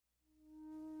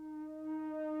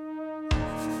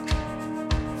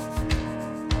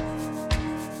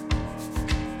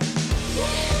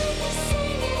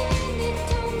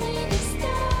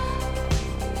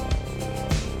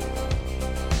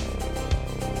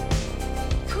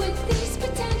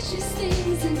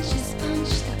doesn't just punch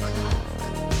the clock.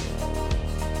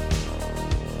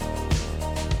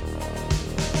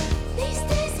 These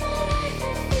days my life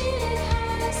I feel it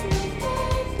has no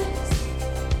purpose.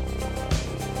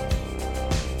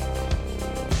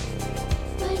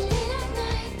 But late at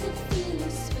night the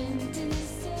feelings swimming in the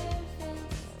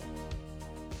surface.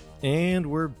 And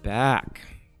we're back.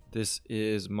 This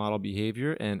is Model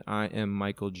Behavior, and I am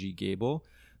Michael G. Gable.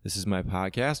 This is my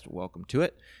podcast. Welcome to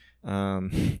it.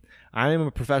 I am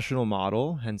a professional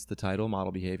model, hence the title,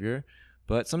 Model Behavior.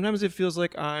 But sometimes it feels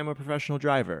like I'm a professional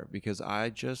driver because I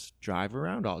just drive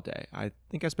around all day. I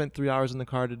think I spent 3 hours in the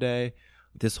car today.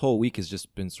 This whole week has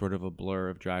just been sort of a blur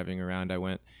of driving around.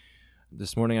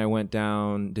 This morning I went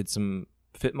down, did some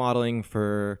fit modeling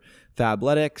for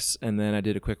Fabletics, and then I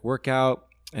did a quick workout.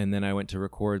 And then I went to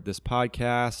record this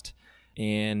podcast,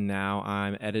 and now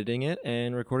I'm editing it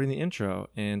and recording the intro.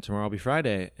 And tomorrow will be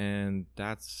Friday, and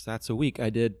that's a week. I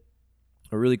did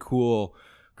a really cool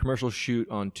commercial shoot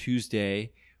on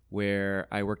Tuesday where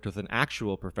I worked with an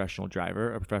actual professional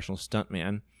driver, a professional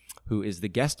stuntman, who is the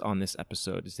guest on this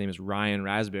episode. His name is Ryan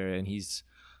Raspberry, and he's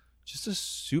just a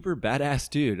super badass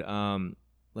dude.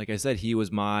 Like I said, he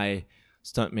was my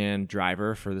stuntman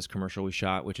driver for this commercial we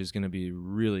shot, which is going to be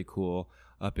really cool,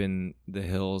 up in the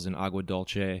hills in Agua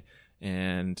Dulce.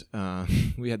 And there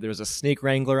was a snake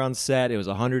wrangler on set. It was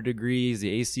 100 degrees. The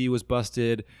AC was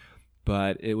busted,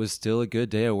 but it was still a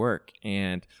good day of work.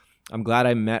 And I'm glad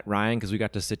I met Ryan because we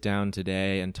got to sit down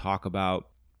today and talk about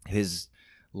his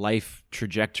life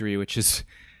trajectory, which is,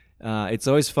 it's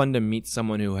always fun to meet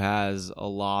someone who has a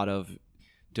lot of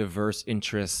diverse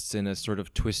interests in a sort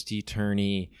of twisty,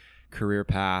 turny career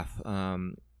path.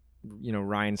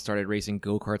 Ryan started racing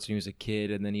go-karts when he was a kid,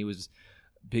 and then he was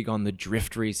big on the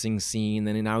drift racing scene.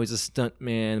 Then now he's a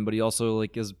stuntman, but he also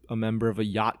is a member of a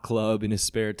yacht club in his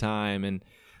spare time. And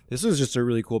this was just a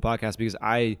really cool podcast because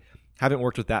I haven't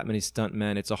worked with that many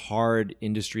stuntmen. It's a hard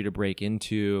industry to break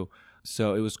into.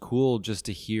 So it was cool just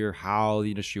to hear how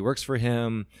the industry works for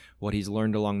him, what he's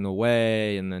learned along the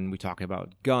way. And then we talk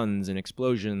about guns and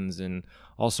explosions and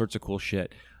all sorts of cool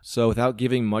shit. So without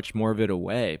giving much more of it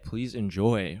away, please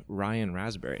enjoy Ryan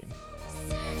Raspberry.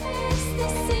 Surface, the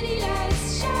city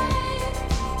lights shine.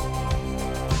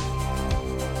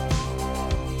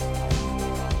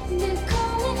 They're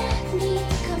calling at me,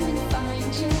 come and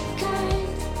find your kind.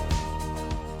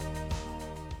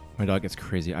 My dog gets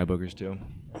crazy eye boogers too.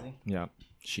 Is he? Yeah,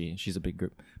 she's a big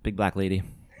black lady.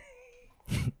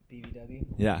 BBW.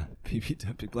 Yeah,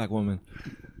 big black woman.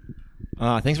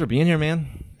 Thanks for being here,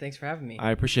 man. Thanks for having me.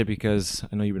 I appreciate it because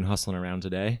I know you've been hustling around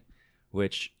today,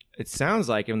 which it sounds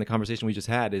like in the conversation we just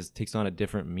had takes on a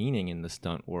different meaning in the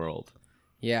stunt world.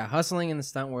 Yeah, hustling in the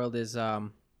stunt world is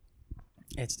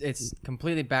it's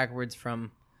completely backwards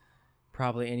from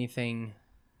probably anything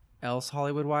else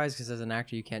Hollywood wise, because as an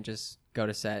actor you can't just go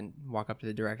to set and walk up to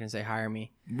the director and say hire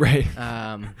me. Right.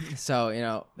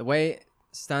 So the way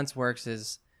stunts works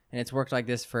is, and it's worked like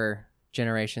this for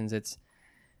generations, it's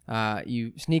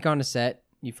you sneak onto set,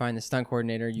 you find the stunt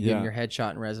coordinator, you give him your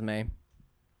headshot and resume.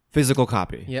 Physical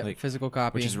copy. Yep, physical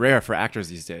copy. Which is rare for actors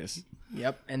these days.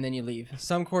 Yep, and then you leave.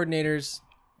 Some coordinators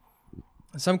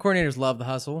love the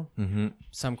hustle. Mm-hmm.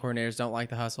 Some coordinators don't like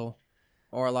the hustle.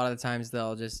 Or a lot of the times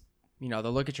they'll just, they'll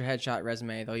look at your headshot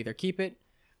resume, they'll either keep it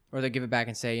or they'll give it back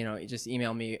and say, just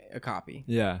email me a copy.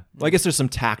 Yeah. Well, I guess there's some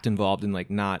tact involved in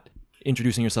not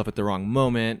introducing yourself at the wrong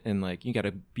moment, and you got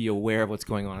to be aware of what's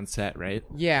going on set, right?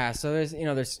 Yeah, so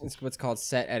there's what's called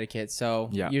set etiquette. So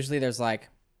usually there's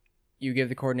you give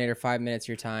the coordinator 5 minutes of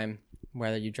your time,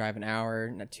 whether you drive an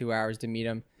hour, 2 hours to meet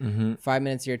them. Mm-hmm. 5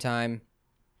 minutes of your time.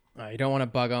 You don't want to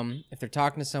bug them. If they're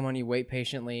talking to someone, you wait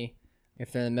patiently.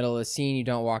 If they're in the middle of the scene, you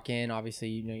don't walk in. Obviously,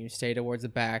 you stay towards the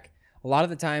back. A lot of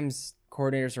the times,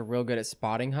 coordinators are real good at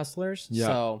spotting hustlers. Yeah,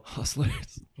 so,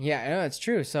 hustlers. Yeah, I know, it's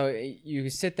true. So you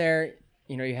sit there,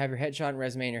 you have your headshot and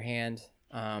resume in your hand.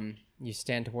 You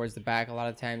stand towards the back a lot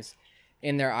of times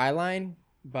in their eye line,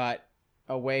 but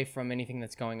away from anything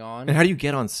that's going on. And how do you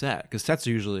get on set? Because sets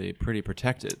are usually pretty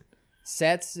protected.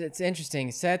 Sets, it's interesting.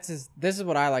 This is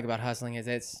what I like about hustling,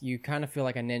 is you kind of feel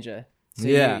like a ninja. So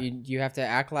you have to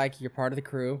act like you're part of the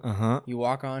crew. Uh-huh. You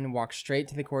walk on and walk straight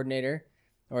to the coordinator.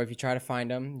 Or if you try to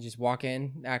find them, you just walk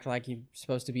in, act like you're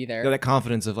supposed to be there. Yeah, that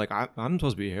confidence of I'm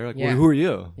supposed to be here. Who are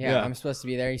you? Yeah, I'm supposed to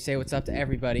be there. You say what's up to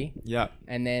everybody. Yeah.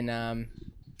 And then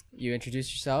you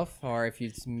introduce yourself, or if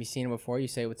you've seen them before, you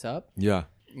say what's up. Yeah.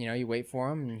 You wait for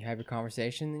them and you have your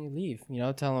conversation, and you leave.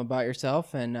 Tell them about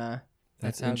yourself, and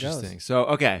that's how it goes. Interesting. So,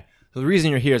 okay. So the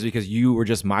reason you're here is because you were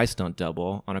just my stunt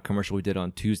double on a commercial we did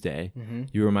on Tuesday. Mm-hmm.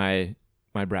 You were my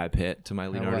my Brad Pitt to my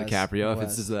Leonardo was. DiCaprio. It If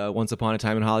it's was. just a Once Upon a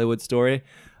Time in Hollywood story.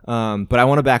 But I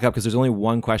want to back up because there's only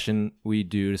one question we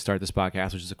do to start this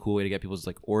podcast, which is a cool way to get people's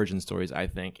like origin stories, I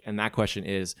think. And that question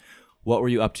is, what were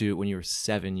you up to when you were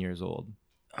 7 years old?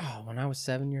 Oh, when I was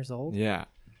 7 years old? Yeah.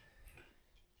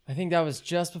 I think that was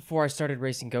just before I started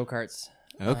racing go-karts.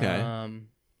 Okay.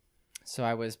 So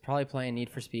I was probably playing Need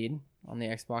for Speed on the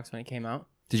Xbox when it came out.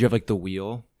 Did you have like the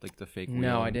wheel, like the fake wheel?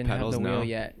 No, I didn't pedals? have the No? wheel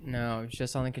yet. No, it was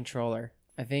just on the controller.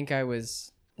 I think I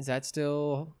was. Is that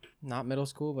still not middle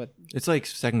school? But It's like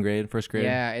second grade, first grade.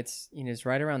 yeah, it's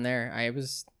right around there. I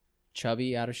was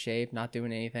chubby, out of shape, not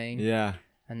doing anything. Yeah.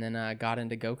 And then got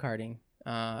into go karting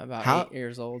about How- 8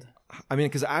 years old. I mean,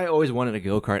 because I always wanted a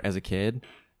go-kart as a kid,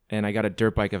 and I got a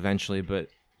dirt bike eventually, but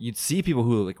you'd see people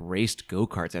who like raced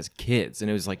go-karts as kids, and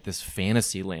it was like this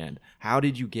fantasy land. How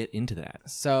did you get into that?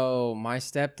 So my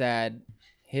stepdad,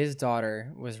 his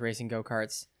daughter was racing go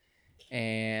karts,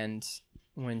 and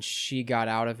when she got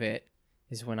out of it,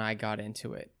 is when I got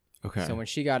into it. Okay. So when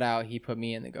she got out, he put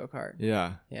me in the go kart.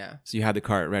 Yeah. Yeah, So you had the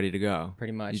cart ready to go.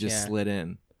 pretty much. You just yeah, slid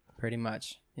in. pretty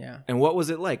much. Yeah. And what was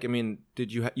it like? I mean,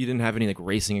 you didn't have any like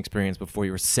racing experience before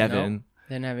you were 7? Nope.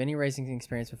 Didn't have any racing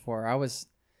experience before.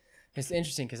 It's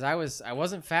interesting because I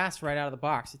wasn't fast right out of the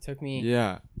box. It took me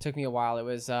Yeah. a while. It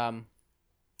was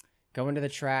going to the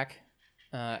track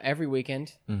every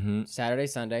weekend, Mm-hmm. Saturday,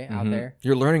 Sunday, out there.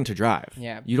 You're learning to drive.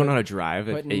 Yeah, You don't know how to drive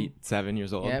at putting- 8, 7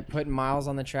 years old. Yeah, putting miles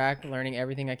on the track, learning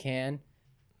everything I can.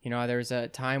 You know, there was a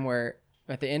time where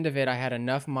at the end of it, I had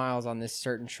enough miles on this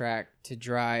certain track to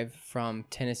drive from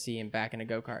Tennessee and back in a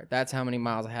go-kart. That's how many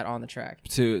miles I had on the track.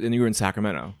 And you were in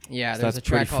Sacramento. Yeah, So there's that's a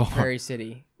track pretty called far. Prairie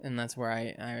City, and that's where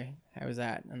I was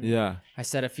at. And Yeah. I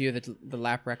set a few of the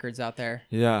lap records out there.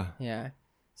 Yeah. Yeah.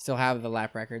 Still have the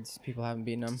lap records. People haven't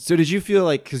beaten them. So did you feel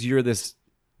like, because you're this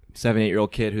 7,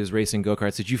 8-year-old kid who's racing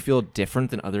go-karts, did you feel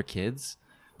different than other kids?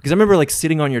 Because I remember like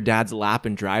sitting on your dad's lap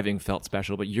and driving felt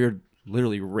special, but you're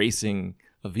literally racing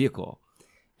a vehicle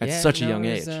at such a young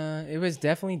age. It was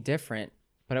definitely different,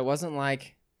 but it wasn't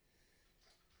like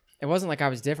I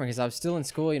was different because I was still in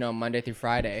school, you know, Monday through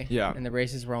Friday. Yeah. And the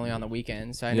races were only on the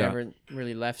weekends, so I Yeah. never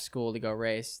really left school to go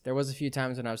race. There was a few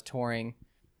times when I was touring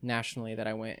nationally that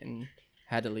I went and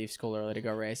had to leave school early to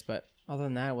go race, but other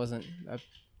than that, it wasn't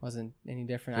any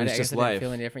different. It was I just guess I life. didn't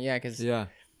feel any different. Yeah, because Yeah.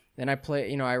 then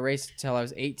I raced till I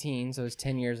was 18, so it was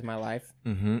 10 years of my life.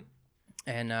 Mm-hmm.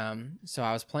 And so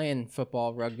I was playing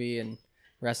football, rugby, and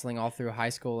wrestling all through high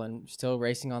school, and still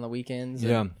racing on the weekends.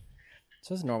 Yeah. And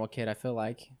so I was a normal kid, I feel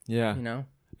like, Yeah. you know.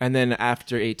 And then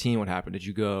after 18, what happened? Did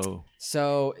you go?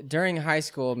 So during high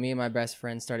school, me and my best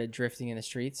friend started drifting in the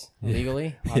streets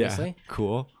illegally, obviously. Yeah.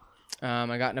 Cool.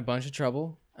 I got in a bunch of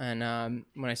trouble. And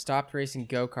when I stopped racing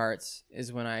go-karts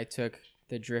is when I took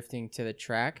the drifting to the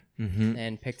track Mm-hmm.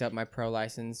 and picked up my pro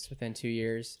license within 2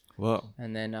 years. Whoa.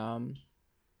 And then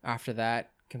after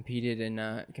that, competed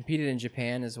in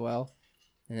Japan as well.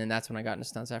 And then that's when I got into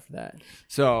stunts after that.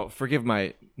 So forgive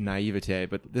my naivete,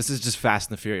 but this is just Fast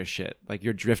and the Furious shit. Like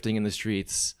you're drifting in the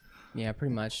streets. Yeah,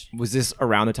 pretty much. Was this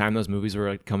around the time those movies were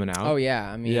like coming out? Oh,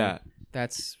 yeah. I mean, Yeah.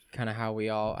 that's kind of how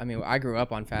I grew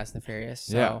up on Fast and the Furious.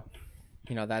 So, Yeah.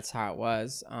 you know, that's how it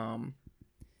was.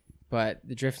 But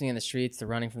the drifting in the streets, the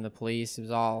running from the police, it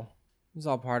was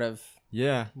all part of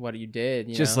Yeah. what you did.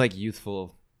 You Just know? like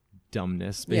youthful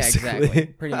dumbness, Yeah, basically. exactly.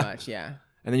 Pretty much, yeah.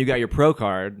 And then you got your pro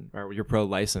card or your pro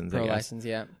license, Pro I guess. license,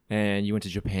 yeah. And you went to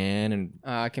Japan and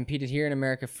I competed here in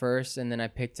America first, and then I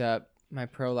picked up my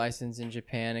pro license in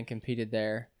Japan and competed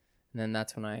there. And then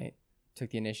that's when I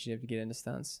took the initiative to get into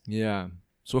stunts. yeah.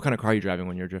 So what kind of car are you driving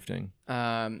when you're drifting?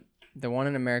 The one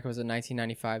in America was a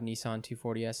 1995 Nissan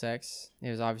 240SX. It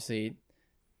was obviously,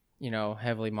 you know,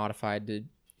 heavily modified to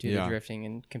do Yeah. the drifting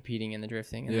and competing in the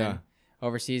drifting. And Yeah. then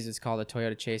overseas, it's called a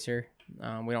Toyota Chaser.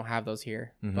 We don't have those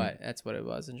here, Mhm. but that's what it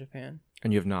was in Japan.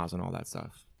 And you have NOS and all that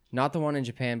stuff. Not the one in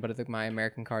Japan, but I think my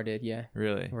American car did, yeah.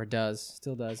 Really? Or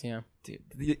still does, yeah. Dude,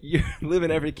 you're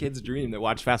living every kid's dream that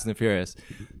watch Fast and the Furious.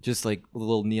 Just like a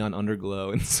little neon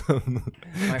underglow and some.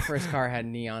 My first car had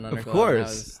neon underglow.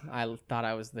 course. And I thought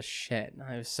I was the shit.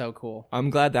 It was so cool. I'm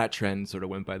glad that trend sort of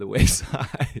went by the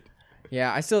wayside.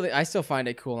 Yeah, I still find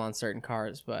it cool on certain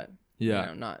cars, but Yeah. you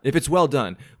know, not. If it's well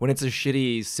done. When it's a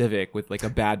shitty Civic with like a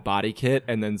bad body kit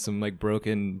and then some like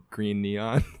broken green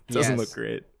neon, it doesn't Yes. look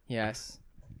great. Yes,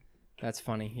 that's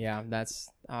funny. Yeah, that's.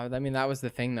 I mean, that was the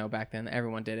thing though back then.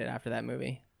 Everyone did it after that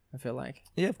movie. I feel like.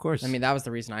 Yeah, of course. I mean, that was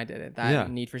the reason I did it. That Yeah.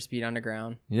 Need for Speed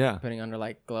Underground, yeah. putting under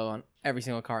like glow on every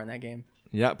single car in that game.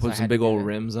 Yeah, I put some had to big do old it.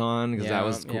 rims on because that Yeah,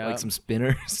 was cool. yeah. Like some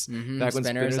spinners. Mm-hmm. Back when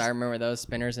Spinners, spinners. I remember those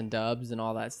spinners and dubs and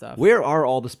all that stuff. Where are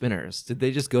all the spinners? Did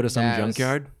they just go to some That was-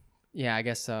 junkyard? Yeah, I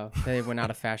guess so. They went out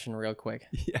of fashion real quick.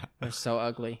 Yeah. They're so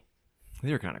ugly.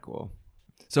 They were kind of cool.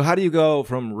 So how do you go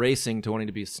from racing to wanting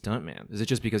to be a stuntman? Is it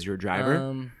just because you're a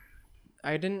driver?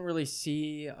 I didn't really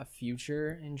see a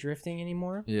future in drifting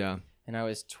anymore. Yeah. And I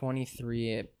was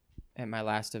 23 at my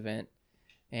last event.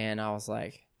 And I was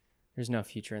like, there's no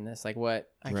future in this. Like, what?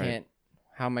 I can't.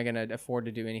 How am I going to afford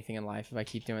to do anything in life if I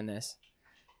keep doing this?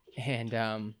 And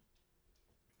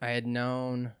I had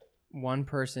known one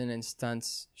person in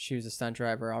stunts. She was a stunt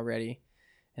driver already.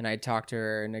 And I talked to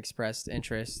her and expressed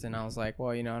interest. And I was like, well,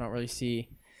 I don't really see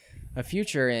a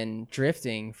future in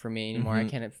drifting for me anymore.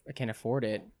 Mm-hmm. I can't afford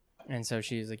it. And so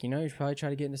she was like, you should probably try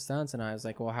to get into stunts. And I was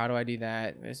like, well, how do I do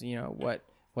that?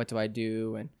 What do I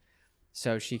do? And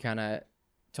so she kind of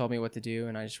told me what to do,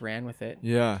 and I just ran with it.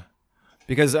 Yeah.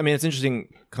 Because, I mean, it's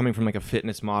interesting coming from like a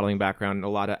fitness modeling background. A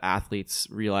lot of athletes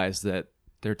realize that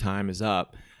their time is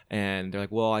up, and they're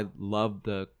like, well, I love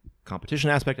the competition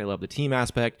aspect. I love the team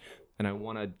aspect, and I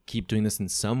want to keep doing this in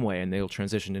some way. And they'll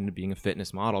transition into being a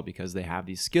fitness model because they have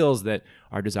these skills that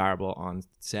are desirable on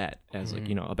set as like,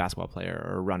 a basketball player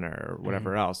or a runner or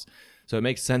whatever else. So it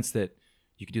makes sense that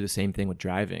you could do the same thing with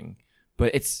driving.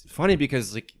 But it's funny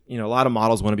because like, a lot of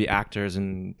models want to be actors,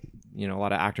 and, a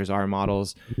lot of actors are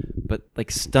models, but like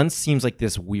stunts seems like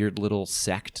this weird little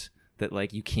sect that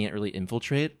like you can't really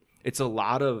infiltrate. It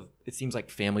seems like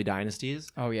family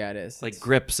dynasties. Oh yeah, it is. Like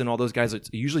Grips and all those guys, it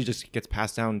usually just gets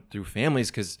passed down through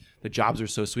families because the jobs are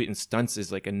so sweet, and stunts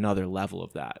is like another level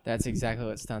of that. That's exactly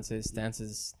what stunts is. Stunts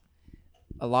is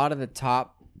a lot of the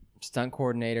top stunt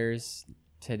coordinators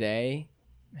today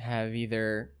have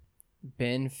either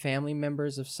been family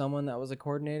members of someone that was a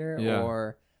coordinator,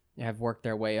 or have worked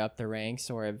their way up the ranks,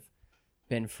 or have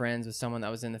been friends with someone that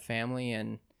was in the family,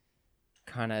 and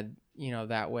kind of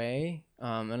that way.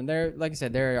 And there, like I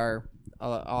said, there are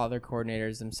all other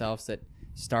coordinators themselves that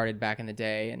started back in the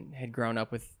day and had grown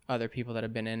up with other people that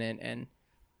have been in it, and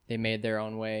they made their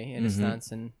own way into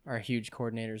stunts and are huge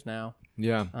coordinators now.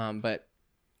 Yeah. But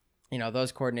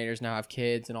those coordinators now have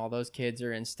kids, and all those kids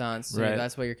are in stunts. So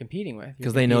that's what you're competing with.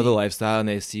 Because they know the lifestyle and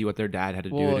they see what their dad had to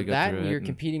do to go through it. You're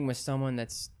competing with someone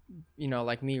that's,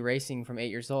 like me, racing from 8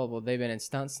 years old. Well, they've been in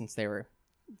stunts since they were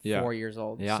 4 years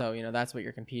old. Yeah. So, that's what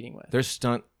you're competing with. They're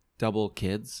stunt double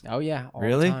kids? Oh, yeah. All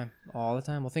really? the time. All the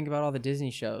time. Well, think about all the Disney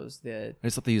shows. I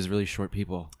just thought they use really short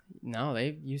people. No,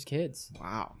 they use kids.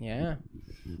 Wow. Yeah.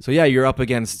 So, yeah, you're up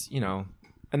against,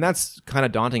 and that's kind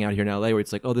of daunting out here in LA, where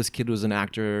it's like, oh, this kid was an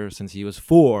actor since he was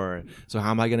 4. So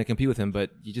how am I going to compete with him? But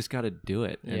you just got to do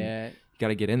it. And you got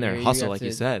to get in there and hustle, like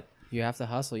you said. You have to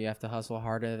hustle. You have to hustle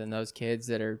harder than those kids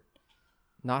that are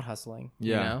not hustling.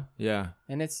 Yeah. Yeah.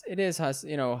 And it is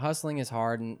hustling is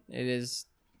hard, and it is,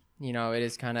 it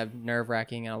is kind of nerve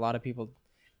wracking. And a lot of people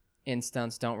in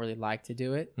stunts don't really like to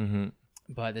do it. Mm-hmm.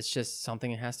 But it's just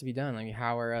something that has to be done. I mean,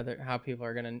 how are people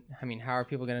going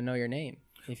to know your name?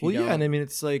 And I mean,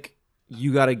 it's like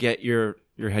you got to get your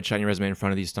headshot and your resume in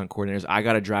front of these stunt coordinators. I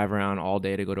got to drive around all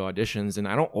day to go to auditions, and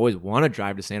I don't always want to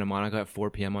drive to Santa Monica at 4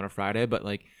 p.m. on a Friday, but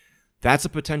like that's a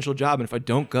potential job. And if I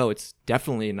don't go, it's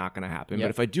definitely not going to happen.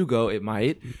 But if I do go, it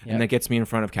might. And that gets me in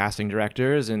front of casting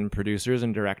directors and producers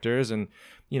and directors, and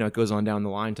it goes on down the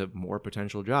line to more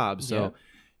potential jobs. So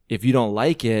if you don't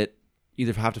like it,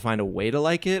 either have to find a way to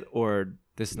like it, or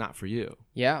this is not for you.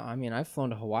 Yeah, I mean, I've flown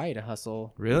to Hawaii to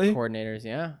hustle coordinators,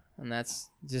 and that's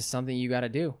just something you got to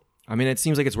do. I mean, it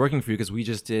seems like it's working for you because we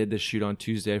just did the shoot on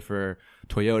Tuesday for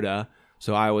Toyota.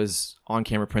 So I was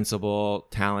on-camera principal,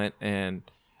 talent, and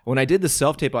when I did the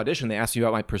self-tape audition, they asked me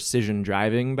about my precision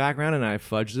driving background, and I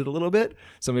fudged it a little bit.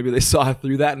 So maybe they saw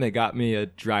through that, and they got me a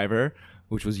driver,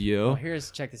 which was you. Well,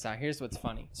 check this out. Here's what's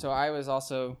funny. So I was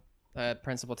also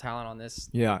principal talent on this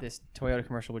Toyota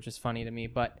commercial, which is funny to me,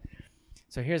 but...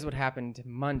 So here's what happened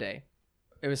Monday.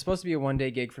 It was supposed to be a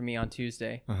one-day gig for me on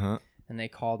Tuesday, and they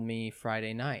called me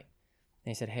Friday night.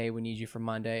 They said, hey, we need you for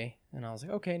Monday. And I was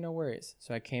like, okay, no worries.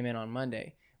 So I came in on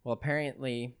Monday. Well,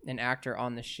 apparently an actor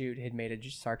on the shoot had made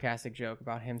a sarcastic joke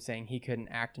about him saying he couldn't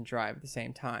act and drive at the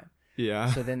same time.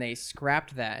 Yeah. So then they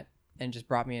scrapped that and just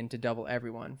brought me in to double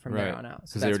everyone from there on out.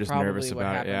 So that's they were just nervous what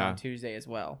about happened it, on Tuesday as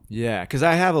well. Yeah, because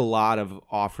I have a lot of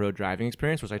off-road driving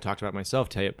experience, which I talked about myself,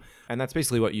 Tape, and that's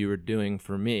basically what you were doing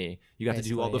for me. You got to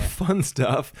do all the fun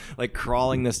stuff, like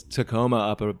crawling this Tacoma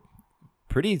up a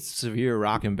pretty severe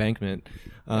rock embankment.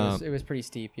 It was pretty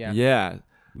steep, yeah. Yeah,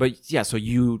 but yeah, so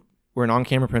you were an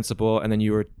on-camera principal, and then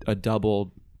you were a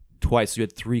double twice. So you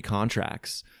had 3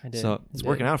 contracts. I did. So it's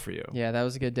working out for you. Yeah, that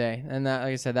was a good day. And that,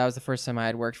 like I said, that was the first time I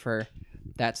had worked for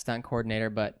that stunt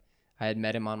coordinator, but I had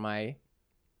met him on my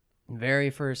very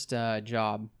first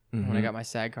job when I got my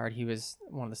SAG card. He was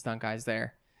one of the stunt guys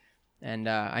there. And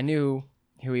I knew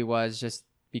who he was just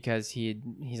because he's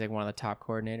like one of the top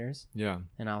coordinators. Yeah.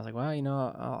 And I was like,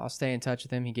 well, I'll stay in touch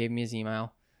with him. He gave me his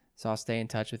email, so I'll stay in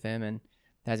touch with him. And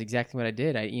that's exactly what I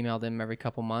did. I emailed him every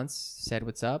couple months, said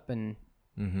what's up, and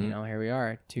here we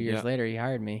are. 2 years later, he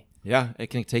hired me. Yeah, it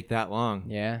can take that long.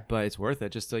 Yeah, but it's worth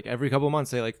it. Just like every couple of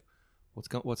months, say like,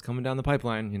 what's coming down the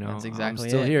pipeline? That's exactly I'm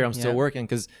still it. here. I'm still working,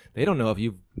 because they don't know if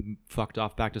you've fucked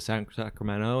off back to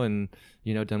Sacramento and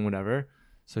done whatever.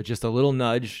 So just a little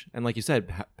nudge, and like you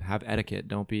said, have etiquette.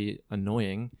 Don't be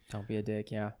annoying. Don't be a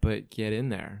dick. Yeah, but get in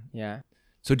there. Yeah.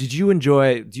 So do you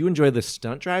enjoy the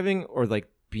stunt driving or like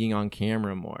being on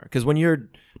camera more? Because when you're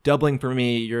doubling for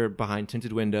me, you're behind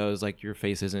tinted windows, like your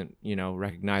face isn't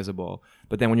recognizable.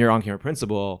 But then when you're on camera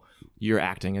principal, you're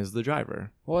acting as the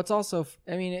driver. Well, it's also,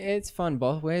 it's fun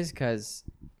both ways, because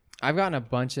I've gotten a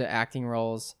bunch of acting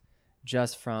roles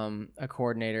just from a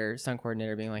stunt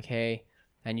coordinator being like, hey,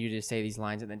 I need you to say these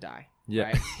lines and then die. Yeah.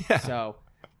 Right? Yeah. So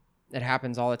it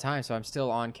happens all the time. So I'm still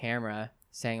on camera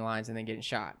saying lines and then getting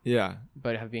shot. Yeah.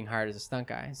 But being hired as a stunt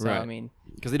guy. So, right.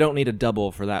 Because they don't need a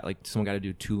double for that. Like, someone got to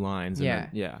do 2 lines. And yeah.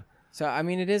 Yeah. So,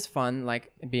 it is fun,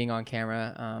 like, being on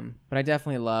camera. But I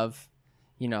definitely love,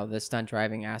 the stunt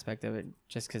driving aspect of it,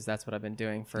 just because that's what I've been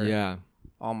doing for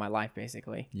all my life,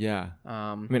 basically. Yeah.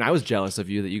 I was jealous of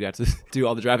you that you got to do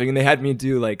all the driving, and they had me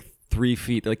do, like, 3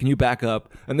 feet. They're like, can you back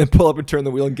up and then pull up and turn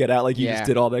the wheel and get out? Like, you just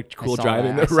did all that cool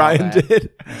driving that Ryan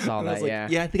did. I saw that,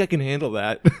 yeah, I think I can handle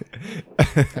that.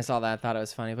 I saw that. I thought it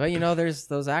was funny. But, there's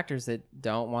those actors that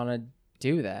don't want to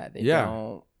do that. They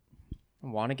don't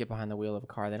want to get behind the wheel of a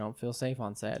car. They don't feel safe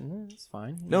on set. And it's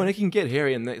fine. No, and it can get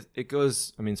hairy. And it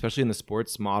goes, especially in the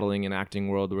sports modeling and acting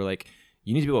world, where, like,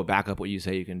 you need to be able to back up what you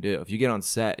say you can do. If you get on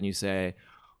set and you say,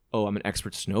 oh, I'm an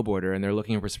expert snowboarder, and they're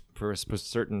looking for a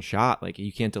certain shot, like,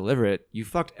 you can't deliver it, you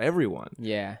fucked everyone.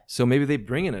 Yeah. So maybe they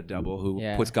bring in a double who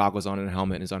puts goggles on and a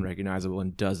helmet and is unrecognizable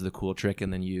and does the cool trick,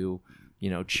 and then you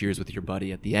cheers with your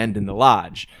buddy at the end in the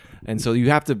lodge. And so you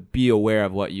have to be aware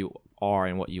of what you are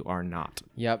and what you are not.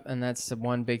 Yep, and that's the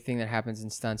one big thing that happens in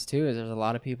stunts too, is there's a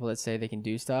lot of people that say they can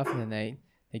do stuff, and then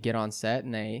they get on set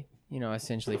and they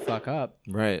essentially fuck up.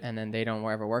 Right. And then they don't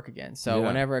ever work again. So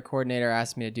whenever a coordinator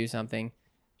asks me to do something,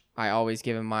 I always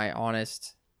give him my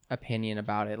honest opinion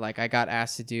about it. Like, I got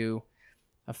asked to do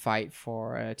a fight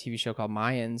for a TV show called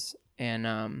Mayans, and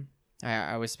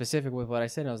I was specific with what I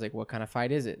said. I was like, what kind of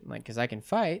fight is it? Like, because I can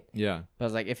fight. Yeah. But I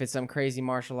was like, if it's some crazy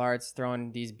martial arts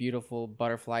throwing these beautiful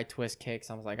butterfly twist kicks,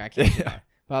 I was like, I can't do that.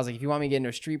 But I was like, if you want me to get into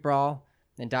a street brawl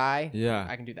and die,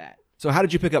 I can do that. So how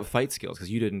did you pick up fight skills? Because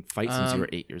you didn't fight since you were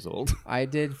 8 years old. I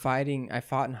did fighting. I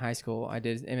fought in high school. I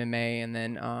did MMA, and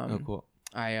then oh, cool.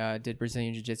 I did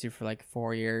Brazilian Jiu-Jitsu for like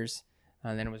 4 years,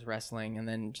 and then it was wrestling, and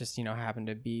then just happened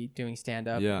to be doing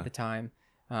stand-up at the time.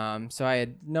 So I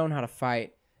had known how to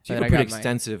fight. So you have a pretty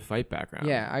extensive fight background.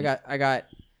 Yeah, I got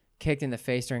kicked in the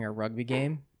face during a rugby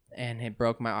game, and it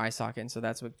broke my eye socket, and so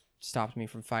that's what stopped me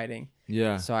from fighting.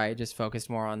 Yeah. So I just focused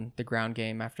more on the ground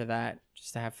game after that,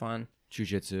 just to have fun.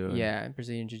 Jiu-Jitsu. Yeah,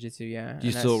 Brazilian Jiu-Jitsu, yeah. Do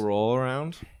you still roll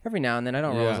around? Every now and then. I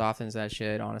don't roll as often as I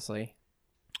should, honestly.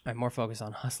 I'm more focused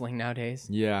on hustling nowadays.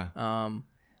 Yeah.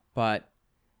 But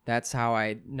that's how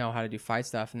I know how to do fight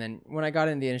stuff. And then when I got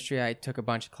into the industry, I took a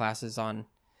bunch of classes on,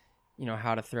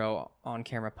 how to throw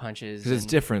on-camera punches. Because it's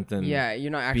different than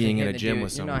you're not actually being in a gym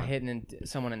with someone. You're not hitting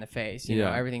someone in the face. You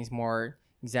know, everything's more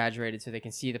exaggerated so they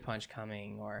can see the punch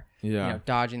coming, or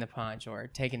dodging the punch or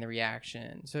taking the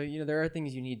reaction. So there are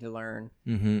things you need to learn,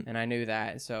 and I knew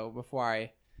that. So before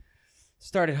I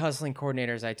started hustling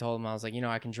coordinators, I told them, I was like,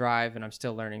 I can drive, and I'm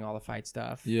still learning all the fight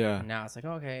stuff. Yeah. And now it's like,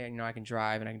 okay, I can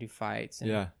drive and I can do fights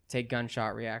and take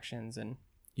gunshot reactions. And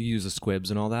you use the squibs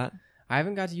and all that? I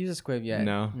haven't got to use a squib yet.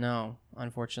 No,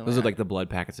 unfortunately. Those are like the blood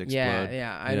packets that explode.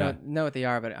 Yeah. I don't know what they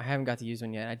are, but I haven't got to use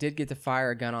one yet. I did get to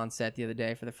fire a gun on set the other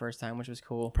day for the first time, which was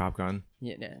cool. Prop gun?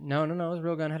 Yeah. No. It was a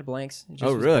real gun. It had blanks. It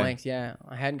just was really? Blanks. Yeah.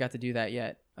 I hadn't got to do that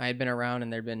yet. I had been around,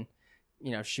 and there'd been,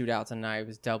 shootouts, and I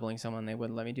was doubling someone. They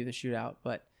wouldn't let me do the shootout,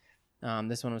 but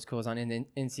this one was cool. It was on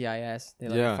NCIS. They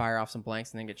let me fire off some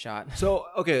blanks and then get shot. So,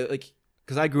 okay, like,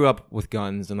 because I grew up with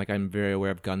guns, and like I'm very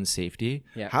aware of gun safety.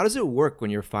 Yeah. How does it work when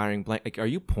you're firing blank? Like, are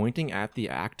you pointing at the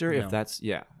actor? No. If that's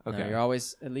okay, no, you're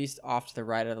always at least off to the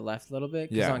right or the left a little bit.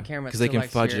 Because on camera, because they can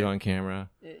fudge it on camera.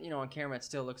 On camera, it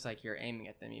still looks like you're aiming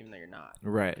at them, even though you're not.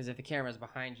 Right. Because if the camera's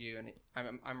behind you and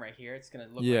I'm right here, it's gonna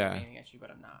look like I'm aiming at you,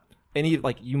 but I'm not. And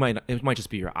it might just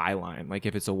be your eye line. Like,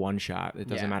 if it's a one shot, it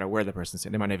doesn't matter where the person's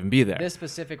sitting. They might not even be there. This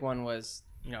specific one was,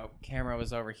 camera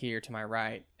was over here to my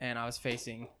right, and I was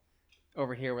facing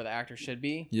over here where the actor should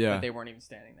be. Yeah. But they weren't even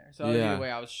standing there. So either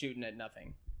way, I was shooting at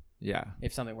nothing. Yeah.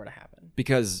 if something were to happen.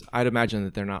 Because I'd imagine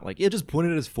that they're not like, yeah, just point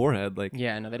it at his forehead. Like,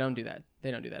 Yeah, no, they don't do that.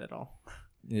 They don't do that at all.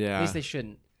 yeah. At least they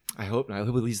shouldn't. I hope at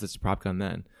least it's a prop gun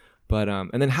then. But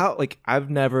and then how, like, I've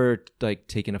never like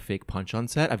taken a fake punch on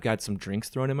set. I've got some drinks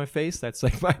thrown in my face. That's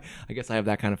like I guess I have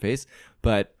that kind of face.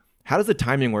 But how does the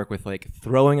timing work with like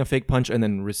throwing a fake punch and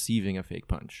then receiving a fake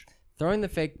punch? Throwing the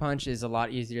fake punch is a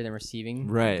lot easier than receiving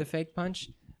the fake punch.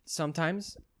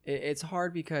 Sometimes it's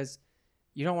hard because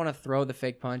you don't want to throw the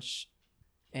fake punch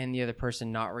and the other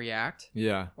person not react.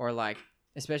 Yeah. Or like,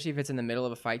 especially if it's in the middle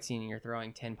of a fight scene and you're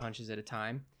throwing 10 punches at a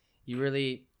time, you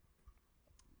really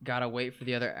gotta wait for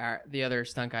the other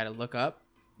stunt guy to look up.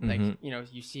 Like, you know,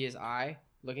 you see his eye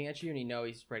looking at you and you know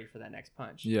he's ready for that next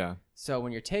punch. Yeah. So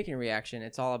when you're taking reaction,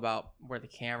 it's all about where the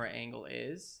camera angle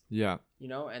is. Yeah. You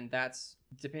know, and that's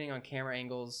depending on camera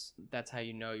angles, that's how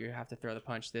you know you have to throw the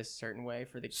punch this certain way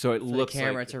for the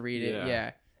camera to read it.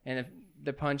 Yeah. And if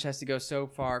the punch has to go so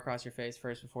far across your face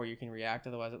first before you can react,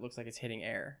 otherwise it looks like it's hitting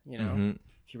air, you know.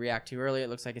 If you react too early, it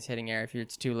looks like it's hitting air. If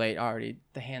it's too late, already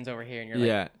the hand's over here and you're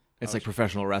like, it's like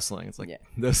professional wrestling. It's like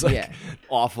those like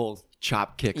awful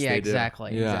chop kicks they do.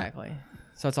 Exactly.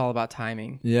 So it's all about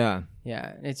timing. Yeah.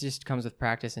 Yeah. It just comes with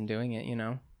practice and doing it, you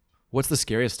know. What's the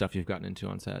scariest stuff you've gotten into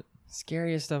on set?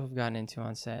 Scariest stuff I've gotten into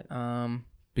on set.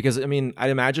 Because, I mean,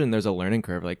 I'd imagine there's a learning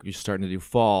curve. Like, you're starting to do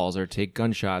falls or take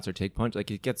gunshots or take punch.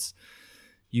 Like,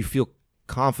 you feel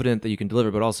confident that you can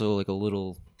deliver, but also like a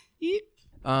little...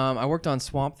 I worked on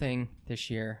Swamp Thing this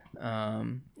year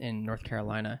in North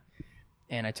Carolina,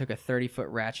 and I took a 30-foot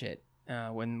ratchet.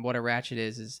 What a ratchet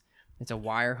is it's a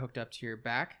wire hooked up to your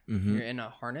back. You're in a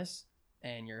harness,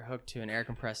 and you're hooked to an air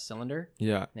compressed cylinder.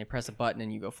 Yeah. And they press a button,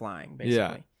 and you go flying, basically.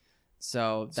 Yeah.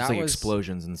 So that was like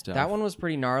explosions and stuff. That one was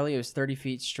pretty gnarly. It was 30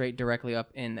 feet straight directly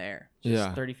up in the air.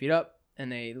 Just 30 feet up,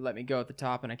 and they let me go at the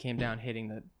top, and I came down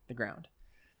hitting the ground.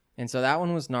 And so that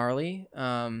one was gnarly.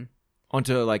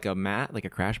 Onto like a mat, like a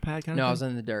crash pad kind of thing? No, I was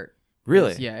in the dirt.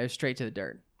 Really? It was straight to the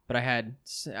dirt. But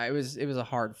it was a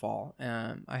hard fall.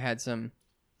 I had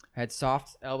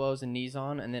soft elbows and knees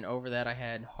on, and then over that I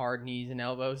had hard knees and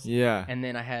elbows. Yeah. And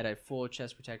then I had a full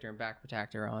chest protector and back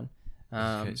protector on.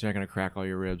 Okay, so you're not gonna crack all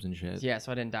your ribs and shit. Yeah,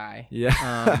 so I didn't die.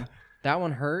 Yeah. That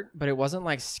one hurt, but it wasn't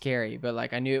like scary, but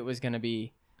like I knew it was gonna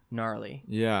be gnarly.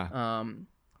 Yeah.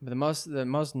 But the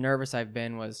most nervous I've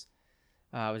been was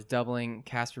doubling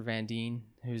Casper Van Dien,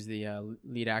 who's the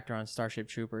lead actor on Starship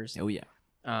Troopers. Oh yeah.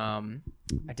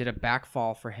 I did a back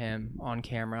fall for him on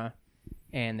camera,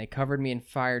 and they covered me in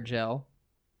fire gel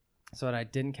so that I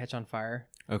didn't catch on fire.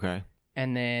 Okay.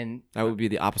 And then that would be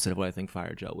the opposite of what I think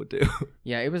fire gel would do.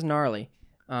 Yeah, it was gnarly.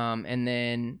 And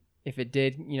then if it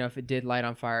did light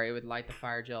on fire, it would light the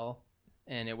fire gel,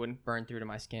 and it wouldn't burn through to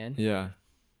my skin. Yeah.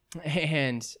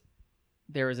 And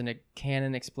there was a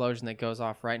cannon explosion that goes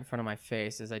off right in front of my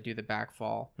face as I do the back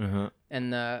fall.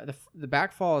 And the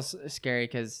back fall is scary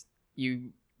because you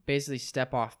basically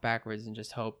step off backwards and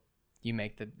just hope you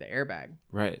make the airbag.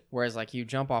 Right. Whereas like you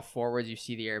jump off forwards, you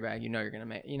see the airbag, you know you're gonna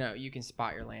make, you can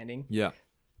spot your landing. Yeah.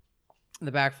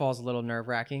 The back fall is a little nerve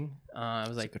wracking. It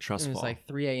was like a trust fall. It was like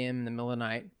 3 a.m. in the middle of the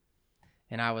night,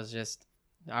 and I was shitting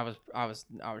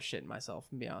myself,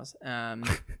 to be honest. And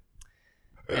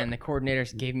the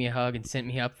coordinators gave me a hug and sent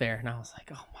me up there, and I was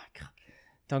like, oh my god,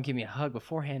 don't give me a hug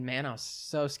beforehand, man. I was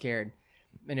so scared,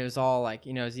 and it was all like,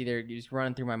 it was either just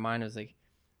running through my mind. It was like,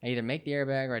 I either make the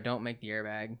airbag or I don't make the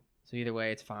airbag. So either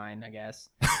way, it's fine, I guess.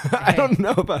 I don't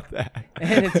know about that.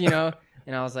 And it's,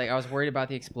 and I was worried about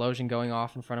the explosion going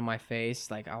off in front of my face.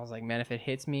 Like, I was like, man, if it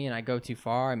hits me and I go too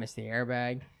far, I miss the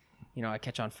airbag. I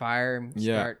catch on fire,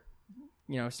 start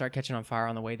catching on fire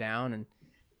on the way down. And,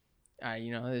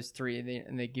 there's three,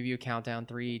 and they give you a countdown,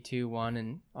 3, 2, 1.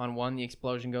 And on 1, the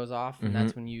explosion goes off, and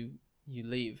that's when you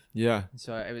leave. Yeah. And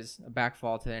so it was a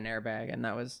backfall to an airbag, and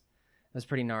that was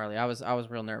pretty gnarly. I was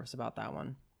real nervous about that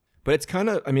one. But it's kind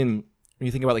of, when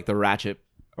you think about like the ratchet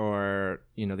or,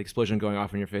 the explosion going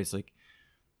off in your face, like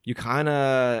you kind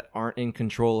of aren't in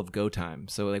control of go time.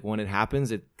 So like when it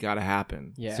happens, it got to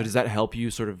happen. Yeah. So does that help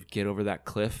you sort of get over that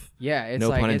cliff? Yeah. It's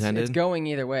no pun intended. It's going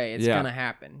either way. It's going to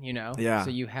happen, Yeah. So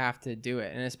you have to do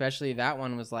it. And especially that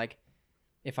one was like,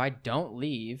 if I don't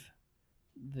leave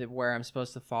where I'm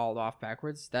supposed to fall off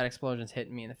backwards, that explosion's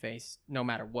hitting me in the face no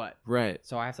matter what. Right.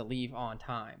 So I have to leave on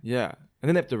time. Yeah. And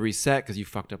then they have to reset because you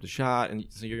fucked up the shot, and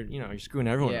so you're screwing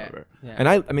everyone over. Yeah. And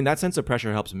I mean that sense of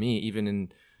pressure helps me even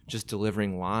in just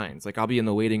delivering lines. Like I'll be in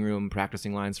the waiting room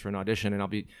practicing lines for an audition, and I'll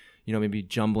be maybe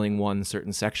jumbling one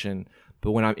certain section,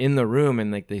 but when I'm in the room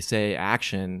and like they say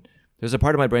action, there's a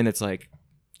part of my brain that's like,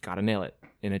 gotta nail it,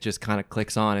 and it just kind of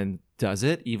clicks on and does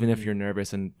it, even if you're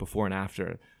nervous. And before and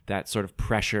after, that sort of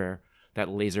pressure that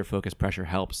laser focused pressure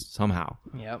helps somehow.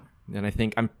 Yep.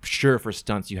 And I'm sure for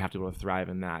stunts you have to be able to thrive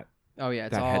in that. Oh yeah,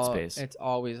 that headspace. It's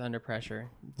always under pressure.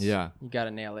 Yeah. You got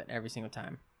to nail it every single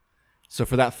time. So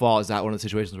for that fall, is that one of the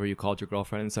situations where you called your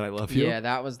girlfriend and said, I love you? Yeah,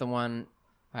 that was the one.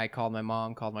 I called my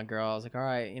mom, called my girl. I was like, all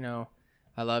right,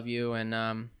 I love you, and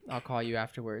I'll call you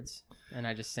afterwards. And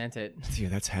I just sent it.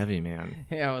 Dude, that's heavy, man.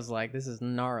 Yeah, I was like, this is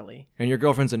gnarly. And your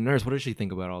girlfriend's a nurse. What does she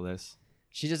think about all this?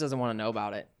 She just doesn't want to know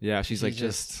about it. Yeah, she's like,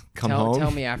 just come home.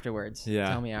 Tell me afterwards. Yeah.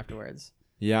 Tell me afterwards.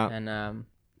 Yeah. And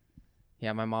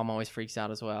yeah, my mom always freaks out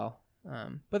as well.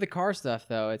 But the car stuff,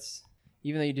 though, it's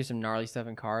even though you do some gnarly stuff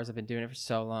in cars, I've been doing it for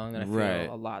so long that I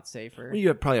feel a lot safer. Well,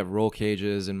 you probably have roll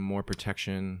cages and more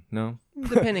protection. No?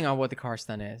 Depending on what the car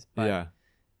stunt is. But,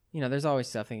 yeah. There's always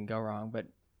stuff that can go wrong, but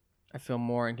I feel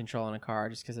more in control in a car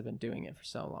just because I've been doing it for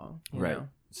so long. You know?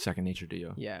 Second nature to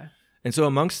you. Yeah. And so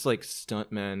amongst like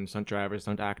stuntmen, stunt drivers,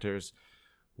 stunt actors,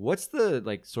 what's the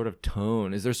like sort of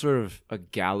tone? Is there sort of a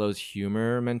gallows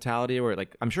humor mentality where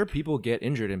like I'm sure people get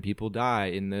injured and people die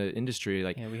in the industry?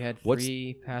 Like, yeah, we had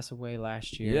 3 pass away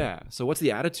last year. Yeah. So what's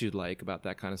the attitude like about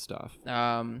that kind of stuff?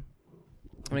 When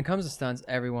it comes to stunts,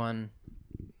 everyone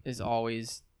is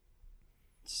always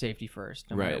safety first,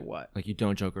 no matter what. Like you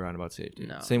don't joke around about safety.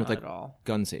 No, same with not like at all.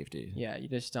 gun safety. Yeah, you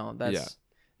just don't.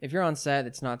 If you're on set,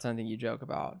 it's not something you joke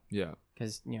about. Yeah.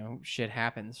 Because shit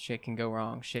happens. Shit can go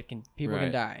wrong. People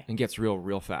can die. And gets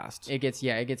real fast. It gets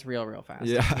real fast.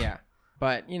 Yeah. Yeah.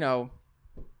 But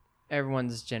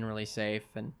everyone's generally safe,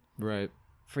 and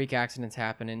freak accidents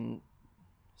happen, and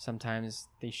sometimes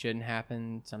they shouldn't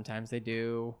happen. Sometimes they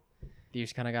do. You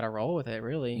just kind of got to roll with it,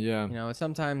 really. Yeah.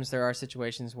 Sometimes there are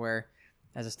situations where,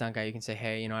 as a stunt guy, you can say,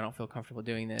 hey, I don't feel comfortable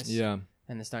doing this. Yeah.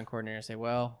 And the stunt coordinator say,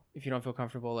 well, if you don't feel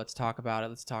comfortable, let's talk about it.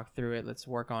 Let's talk through it. Let's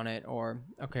work on it. Or,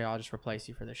 okay, I'll just replace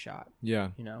you for this shot.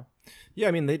 Yeah. Yeah,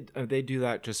 I mean, they do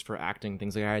that just for acting.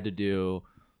 Things like I had to do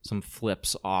some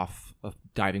flips off a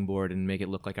diving board and make it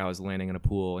look like I was landing in a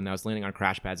pool. And I was landing on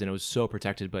crash pads and it was so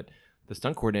protected. But the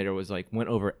stunt coordinator was like, went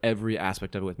over every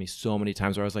aspect of it with me so many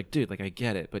times where I was like, dude, like I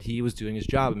get it. But he was doing his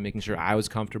job and making sure I was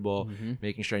comfortable,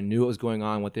 making sure I knew what was going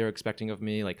on, what they were expecting of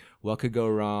me, like what could go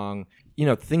wrong.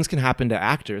 Things can happen to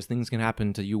actors. Things can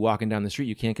happen to you walking down the street.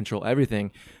 You can't control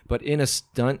everything. But in a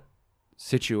stunt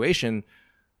situation,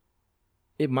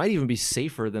 it might even be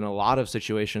safer than a lot of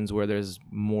situations where there's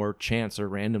more chance or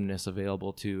randomness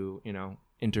available to,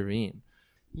 intervene.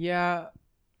 Yeah.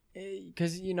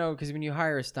 Because when you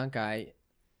hire a stunt guy,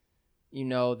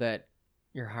 that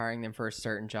you're hiring them for a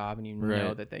certain job and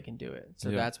know that they can do it. So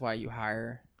that's why you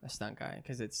hire a stunt guy,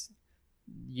 because it's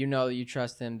you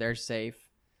trust them, they're safe.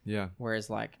 Yeah.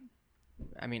 Whereas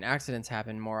accidents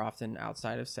happen more often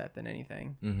outside of set than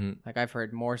anything. Mm-hmm. Like I've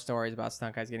heard more stories about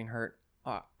stunt guys getting hurt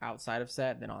outside of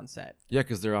set than on set. Yeah,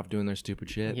 because they're off doing their stupid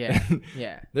shit. Yeah.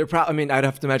 Yeah. They're probably. I'd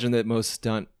have to imagine that most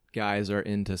stunt guys are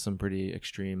into some pretty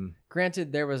extreme.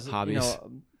 Granted, there was hobbies.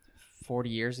 40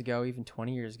 years ago, even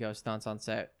 20 years ago, stunts on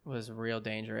set was real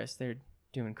dangerous. They're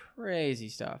doing crazy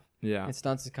stuff. Yeah. And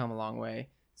stunts has come a long way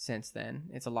since then.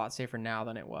 It's a lot safer now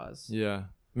than it was. Yeah.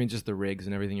 I mean, just the rigs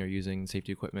and everything you're using,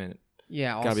 safety equipment.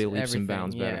 Yeah. Gotta be leaps and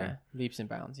bounds better. Yeah. Leaps and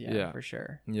bounds. Yeah, for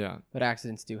sure. Yeah. But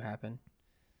accidents do happen.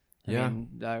 I mean,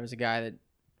 there was a guy that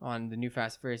on the new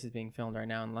Fast and Furious is being filmed right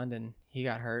now in London. He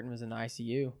got hurt and was in the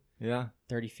ICU. Yeah.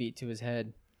 30 feet to his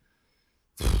head.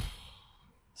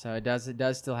 So it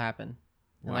does still happen.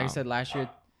 And like I said, last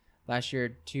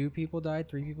year 3 people died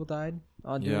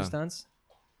on doing stunts.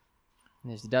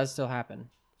 And it does still happen.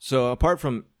 So apart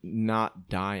from not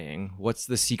dying, what's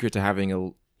the secret to having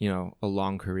a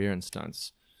long career in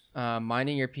stunts?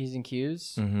 Minding your P's and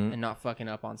Q's and not fucking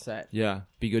up on set. Yeah.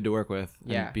 Be good to work with.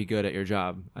 Yeah. And be good at your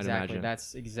job, I'd exactly. imagine.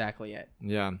 That's exactly it.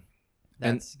 Yeah.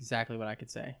 That's exactly what I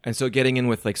could say. And so getting in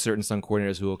with like certain stunt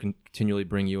coordinators who will continually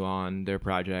bring you on their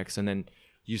projects. And then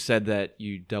you said that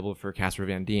you doubled for Casper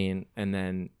Van Dien and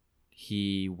then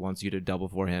he wants you to double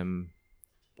for him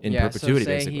in perpetuity,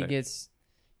 so say basically. He gets,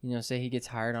 say he gets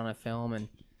hired on a film and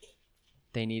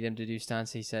they need him to do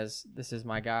stunts. He says, this is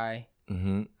my guy.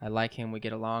 Mm-hmm. I like him. We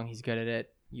get along. He's good at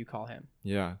it. You call him.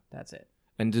 Yeah. That's it.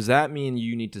 And does that mean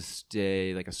you need to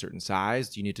stay like a certain size?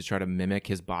 Do you need to try to mimic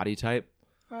his body type?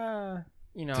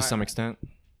 To some extent?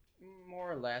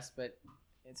 More or less, but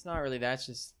it's not really that. It's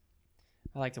just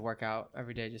I like to work out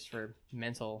every day just for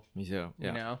mental. Me too.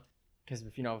 Yeah. Because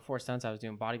before stunts I was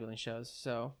doing bodybuilding shows,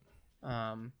 so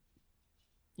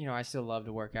I still love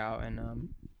to work out and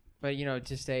but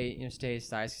to stay his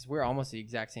size, because we're almost the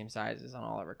exact same sizes on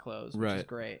all of our clothes, which is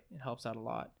great. It helps out a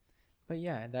lot. But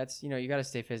yeah, that's you got to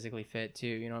stay physically fit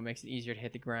too. It makes it easier to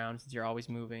hit the ground since you're always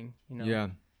moving. Yeah.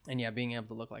 And yeah, being able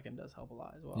to look like him does help a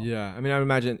lot as well. Yeah, I mean, I would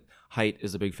imagine height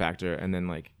is a big factor, and then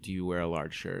like, do you wear a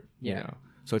large shirt? Yeah. You know?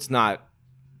 So it's not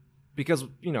because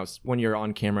when you're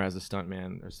on camera as a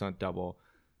stuntman or stunt double,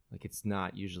 like it's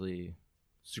not usually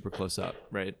super close up,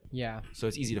 right? Yeah. So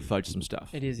it's easy to fudge some stuff.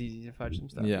 It is easy to fudge some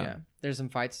stuff. Yeah. There's some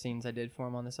fight scenes I did for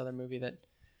him on this other movie that,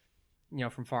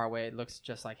 from far away it looks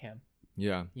just like him.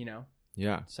 Yeah.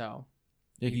 Yeah. So.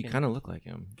 Yeah, you kind of look like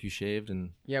him if you shaved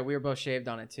and. Yeah, we were both shaved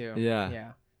on it too. Yeah.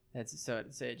 Yeah. It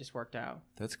just worked out.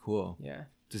 That's cool. Yeah.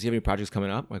 Does he have any projects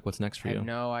coming up? Like, what's next for you? I have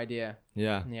no idea.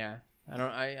 Yeah. Yeah.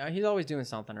 He's always doing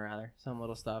something or other, some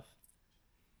little stuff.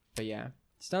 But yeah,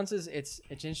 stunts it's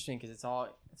interesting because it's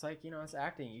like it's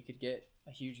acting. You could get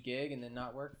a huge gig and then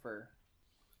not work for,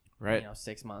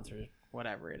 6 months or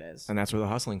whatever it is. And that's where the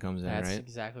hustling comes in, right? That's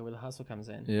exactly where the hustle comes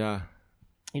in. Yeah.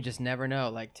 You just never know.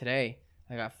 Like today,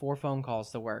 I got 4 phone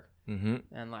calls to work,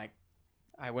 and like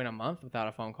I went a month without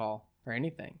a phone call or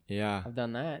anything. Yeah. I've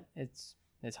done that. It's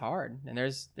hard, and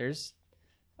there's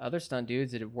other stunt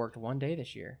dudes that have worked 1 day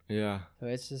this year. Yeah. So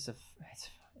it's just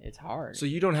it's hard. So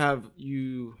you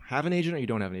have an agent or you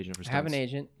don't have an agent for stunts? I have an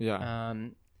agent. Yeah.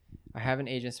 I have an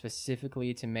agent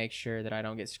specifically to make sure that I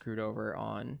don't get screwed over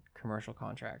on commercial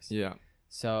contracts. Yeah.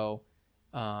 So,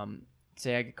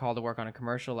 say I get called to work on a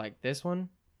commercial like this one.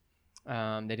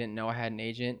 They didn't know I had an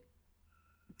agent,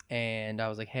 and I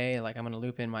was like, hey, like I'm gonna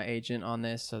loop in my agent on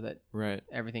this so that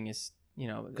everything is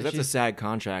because that's a SAG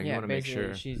contract. You want to make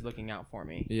sure she's looking out for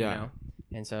me. Yeah.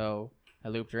 And so I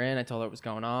looped her in. I told her what was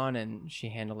going on, and she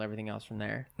handled everything else from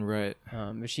there. Right.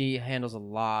 But she handles a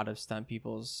lot of stunt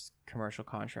people's commercial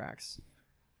contracts.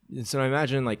 And so I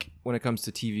imagine like when it comes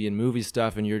to TV and movie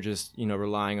stuff, and you're just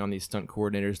relying on these stunt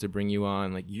coordinators to bring you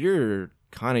on, like you're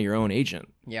kind of your own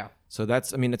agent. Yeah. So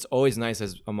it's always nice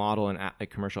as a model and a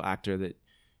commercial actor that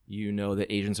that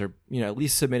agents are at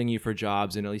least submitting you for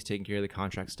jobs and at least taking care of the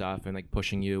contract stuff and like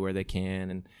pushing you where they can.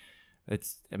 And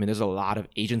there's a lot of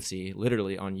agency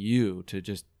literally on you to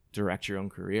just direct your own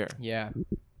career. Yeah.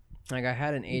 Like I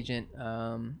had an agent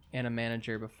and a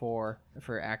manager before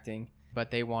for acting,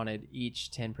 but they wanted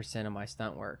each 10% of my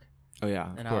stunt work. Oh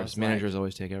yeah, of course. Managers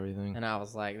always take everything. And I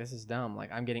was like, this is dumb. Like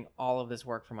I'm getting all of this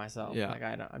work for myself. Yeah. Like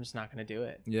I'm just not going to do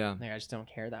it. Yeah. Like I just don't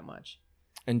care that much.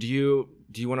 And do you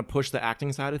want to push the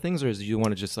acting side of things, or do you want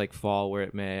to just like fall where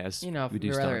it may as we do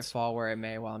rather stunts? fall where it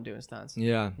may while I'm doing stunts.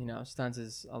 Yeah. Stunts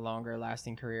is a longer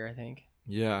lasting career, I think.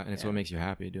 Yeah, and it's what makes you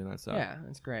happy doing that stuff. Yeah,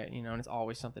 it's great. And it's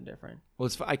always something different.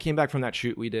 Well, I came back from that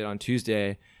shoot we did on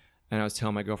Tuesday, and I was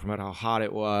telling my girlfriend about how hot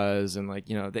it was, and like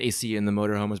the AC in the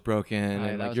motorhome was broken,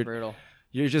 and that like was brutal.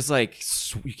 You're just like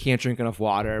you can't drink enough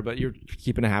water, but you're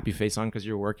keeping a happy face on because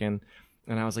you're working.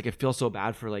 And I was like, it feels so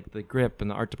bad for like the grip and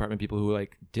the art department people who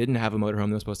like didn't have a motorhome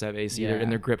that was supposed to have AC. They're in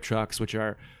their grip trucks, which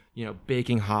are,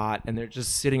 baking hot, and they're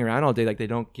just sitting around all day. Like they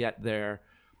don't get their,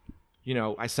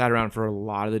 I sat around for a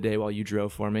lot of the day while you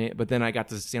drove for me, but then I got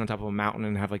to stand on top of a mountain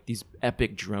and have like these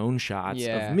epic drone shots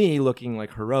of me looking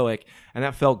like heroic. And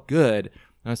that felt good. And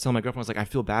I was telling my girlfriend, I was like, I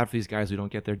feel bad for these guys who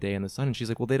don't get their day in the sun. And she's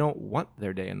like, well, they don't want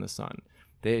their day in the sun.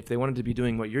 If they wanted to be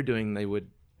doing what you're doing, they would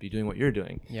be doing what you're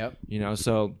doing. Yep.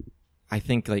 So I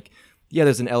think like,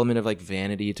 there's an element of like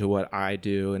vanity to what I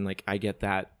do. And like, I get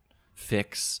that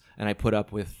fix and I put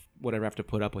up with whatever I have to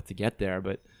put up with to get there.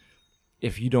 But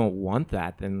if you don't want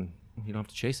that, then you don't have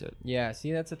to chase it. Yeah.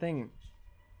 See, that's the thing.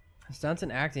 Stunts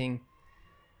and acting,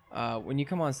 when you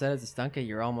come on set as a stunt guy,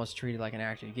 you're almost treated like an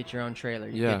actor. You get your own trailer,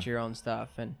 you get your own stuff,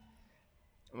 and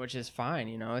which is fine.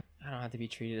 I don't have to be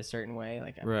treated a certain way.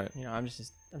 Like, I'm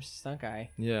just a stunt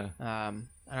guy. Yeah.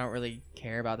 I don't really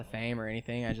care about the fame or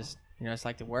anything. I just just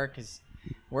like to work, because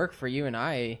work for you and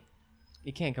I,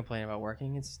 you can't complain about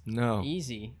working. It's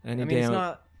easy.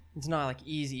 It's not like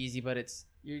easy, but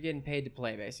you're getting paid to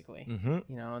play basically.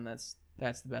 Mm-hmm. And that's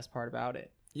the best part about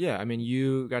it. Yeah,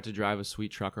 you got to drive a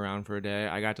sweet truck around for a day.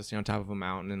 I got to stand on top of a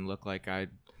mountain and look like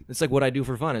it's like what I do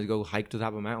for fun is go hike to the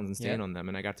top of mountains and stand on them.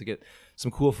 And I got to get some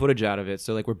cool footage out of it.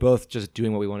 So like we're both just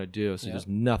doing what we want to do. So there's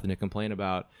nothing to complain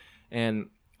about. And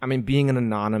being an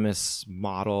anonymous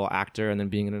model actor and then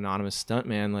being an anonymous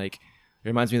stuntman, like it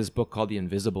reminds me of this book called The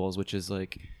Invisibles, which is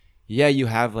like, you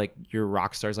have like your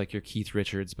rock stars like your Keith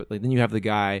Richards, but like then you have the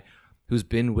guy who's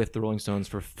been with the Rolling Stones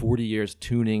for 40 years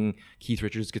tuning Keith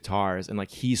Richards guitars, and like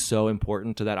he's so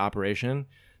important to that operation,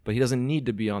 but he doesn't need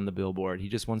to be on the billboard. He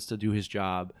just wants to do his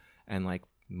job and like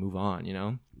move on,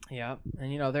 Yeah.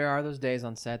 And there are those days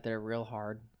on set that are real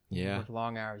hard. Yeah. You work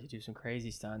long hours, you do some crazy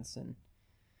stunts, and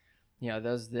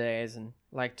those days, and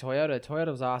like Toyota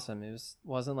was awesome. It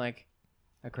wasn't like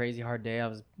a crazy hard day. I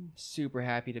was super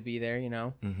happy to be there,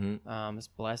 Mm-hmm. I was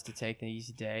blessed to take the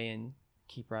easy day and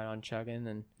keep right on chugging.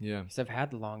 And Yeah. because I've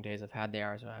had the long days, I've had the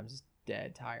hours where I'm just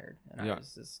dead tired, and Yeah. I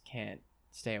just can't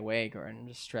stay awake, or I'm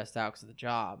just stressed out because of the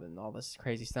job and all this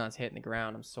crazy stunts hitting the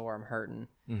ground. I'm sore, I'm hurting.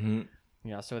 Mm-hmm.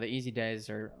 You know, so the easy days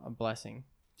are a blessing.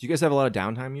 Do you guys have a lot of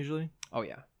downtime usually? Oh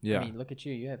yeah. Yeah. I mean, look at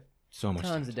you. You have So much.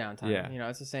 tons of downtime. Yeah. You know,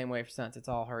 it's the same way for stunts. It's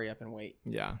all hurry up and wait.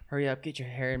 Yeah. Hurry up, get your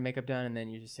hair and makeup done, and then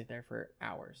you just sit there for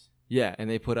hours. Yeah, and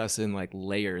they put us in like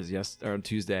layers on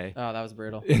Tuesday Oh, that was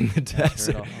brutal. in the That was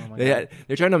desert. brutal. Oh my They're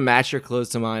God. trying to match your clothes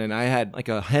to mine, and I had like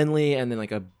a Henley and then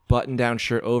like a button-down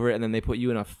shirt over it, and then they put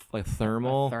you in a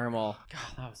thermal. Thermal.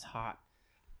 God, that was hot.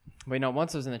 But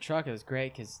once I was in the truck, it was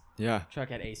great because Yeah, truck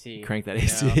had AC. crank that you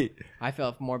AC. know? I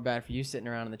felt more bad for you sitting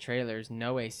around in the trailers,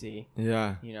 no AC.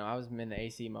 Yeah, You know, I was in the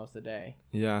AC most of the day.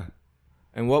 yeah.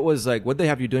 And what'd they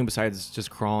have you doing besides just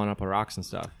crawling up the rocks and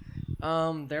stuff?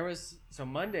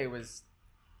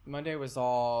 Monday was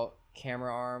all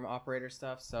camera arm operator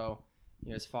stuff. So,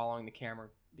 it's following the camera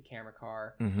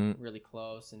car Mm-hmm. really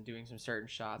close and doing some certain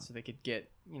shots so they could get,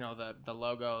 the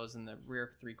logos and the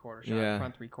rear 3/4 shot, Yeah.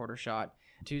 front 3/4 shot.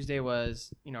 Tuesday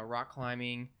was, rock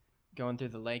climbing, going through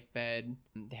the lake bed.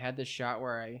 They had this shot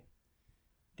where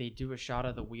they do a shot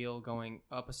of the wheel going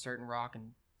up a certain rock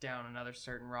and down another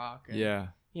certain rock. And, Yeah,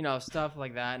 stuff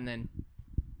like that. And then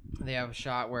they have a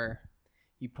shot where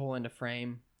you pull into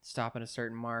frame, stop at a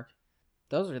certain mark.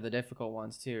 Those are the difficult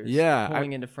ones too. Just Yeah,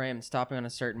 pulling into frame and stopping on a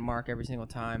certain mark every single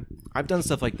time. I've done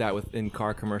stuff like that in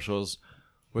car commercials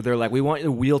where they're like, we want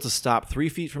the wheel to stop 3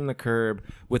 feet from the curb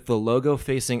with the logo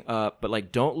facing up, but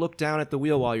like don't look down at the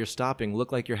wheel while you're stopping.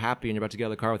 Look like you're happy and you're about to get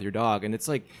out of the car with your dog. And it's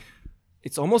like,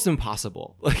 it's almost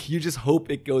impossible. Like you just hope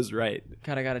it goes right.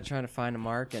 Kind of got to try to find a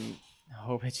mark and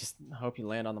hope you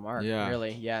land on the mark. Yeah.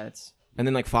 Really. Yeah. It's And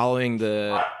then like following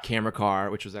the camera car,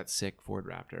 which was that sick Ford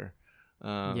Raptor.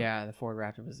 yeah. The Ford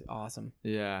Raptor was awesome.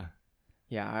 Yeah.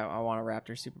 Yeah. I want a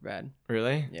Raptor super bad.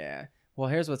 Really? Yeah. Well,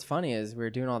 here's what's funny is we were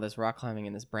doing all this rock climbing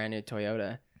in this brand new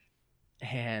Toyota,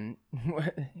 and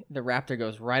the Raptor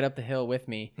goes right up the hill with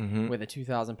me Mm-hmm. with a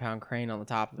 2,000-pound crane on the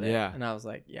top of it. Yeah. And I was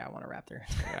like, yeah, I want a Raptor.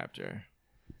 Raptor.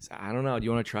 So, I don't know. Do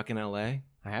you want a truck in LA?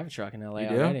 I have a truck in LA You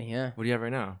do? already. Yeah. What do you have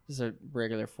right now? This is a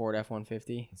regular Ford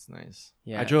F-150. That's nice.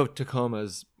 Yeah. I drove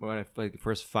Tacomas when the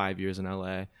first 5 years in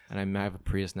LA, and I have a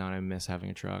Prius now, and I miss having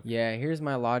a truck. Yeah. Here's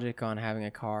my logic on having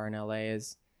a car in LA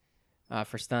is,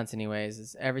 for stunts anyways,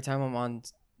 is every time I'm on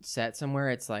set somewhere,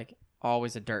 it's like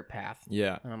always a dirt path.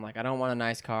 Yeah. And I'm like, I don't want a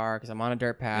nice car because I'm on a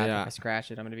dirt path. Yeah. If I scratch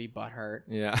it, I'm going to be butthurt.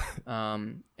 Yeah.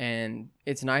 And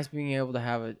it's nice being able to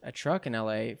have a truck in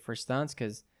LA for stunts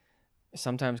because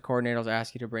sometimes coordinators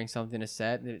ask you to bring something to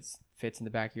set that fits in the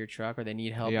back of your truck, or they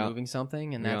need help Yeah. moving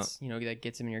something, and that's that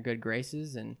gets them in your good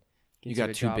graces and You gets got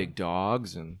a two job. big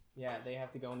dogs, and Yeah, they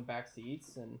have to go in the back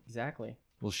seats, and exactly.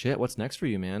 well, shit. What's next for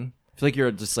you, man? I feel like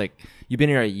you're just like you've been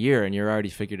here a year and you're already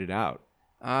figured it out.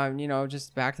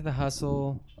 Just back to the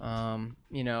hustle.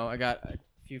 I got a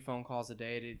few phone calls a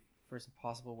day for some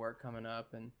possible work coming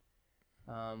up, and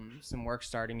some work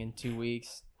starting in 2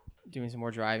 weeks, doing some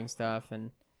more driving stuff,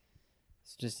 and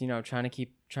it's just trying to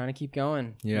keep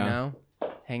going. Yeah.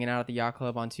 Hanging out at the yacht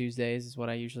club on Tuesdays is what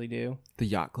I usually do. The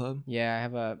yacht club. Yeah, I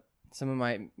have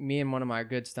me and one of my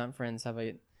good stunt friends have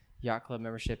a yacht club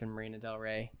membership in Marina Del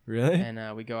Rey, Really?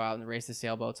 and we go out and race the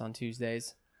sailboats on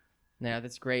Tuesdays. Yeah,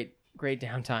 that's great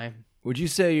downtime. Would you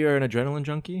say you're an adrenaline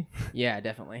junkie? Yeah,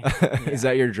 definitely. Is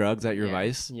that your drug? Is that your Yeah.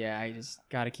 vice? Yeah, I just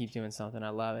got to keep doing something. I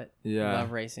love it. Yeah.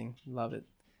 Love racing. Love it.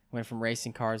 Went from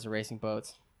racing cars to racing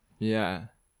boats. Yeah.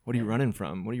 What are you running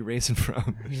from? What are you racing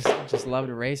from? Just love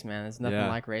to race, man. There's nothing Yeah.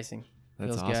 like racing.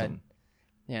 That's Feels awesome. good.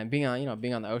 Yeah, and being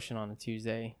on the ocean on a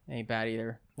Tuesday ain't bad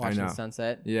either. Watching know. the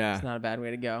sunset. Yeah. It's not a bad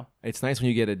way to go. It's nice when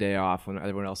you get a day off when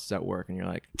everyone else is at work and you're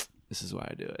like, this is why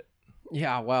I do it.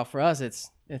 Yeah, well, for us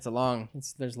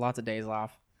there's lots of days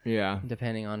off Yeah.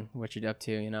 depending on what you're up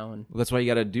to, and Well, that's why you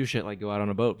got to do shit like go out on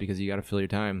a boat because you got to fill your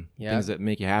time. Yeah. Things that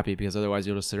make you happy because otherwise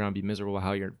you'll just sit around and be miserable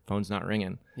how your phone's not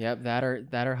ringing. yep, that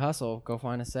or hustle. Go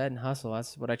find a set and hustle.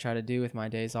 That's what I try to do with my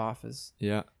days off is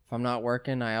Yeah. if I'm not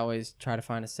working, I always try to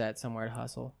find a set somewhere to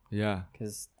hustle Yeah.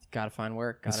 because got to find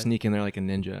work. And sneak in there like a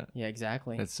ninja. Yeah,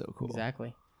 exactly. That's so cool.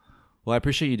 Exactly. Well, I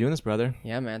appreciate you doing this, brother.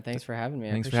 Yeah, man. Thanks for having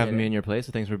me. Thanks for having me in your place.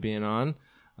 So thanks for being on.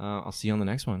 I'll see you on the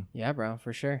next one. Yeah, bro,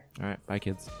 for sure. All right. Bye,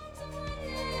 kids.